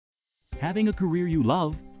Having a career you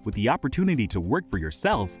love with the opportunity to work for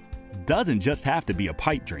yourself doesn't just have to be a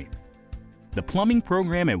pipe dream. The plumbing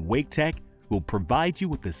program at Wake Tech will provide you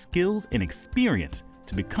with the skills and experience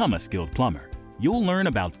to become a skilled plumber. You'll learn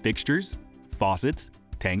about fixtures, faucets,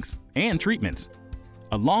 tanks, and treatments,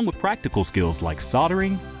 along with practical skills like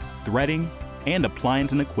soldering, threading, and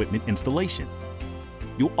appliance and equipment installation.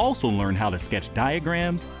 You'll also learn how to sketch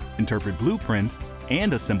diagrams, interpret blueprints,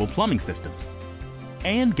 and assemble plumbing systems,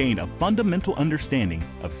 and gain a fundamental understanding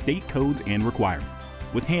of state codes and requirements.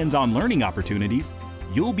 With hands-on learning opportunities,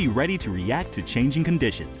 you'll be ready to react to changing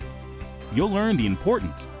conditions. You'll learn the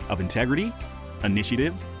importance of integrity,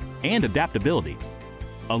 initiative, and adaptability,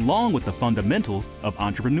 along with the fundamentals of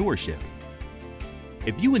entrepreneurship.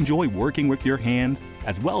 If you enjoy working with your hands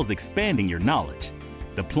as well as expanding your knowledge,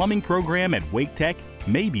 the plumbing program at Wake Tech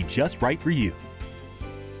may be just right for you.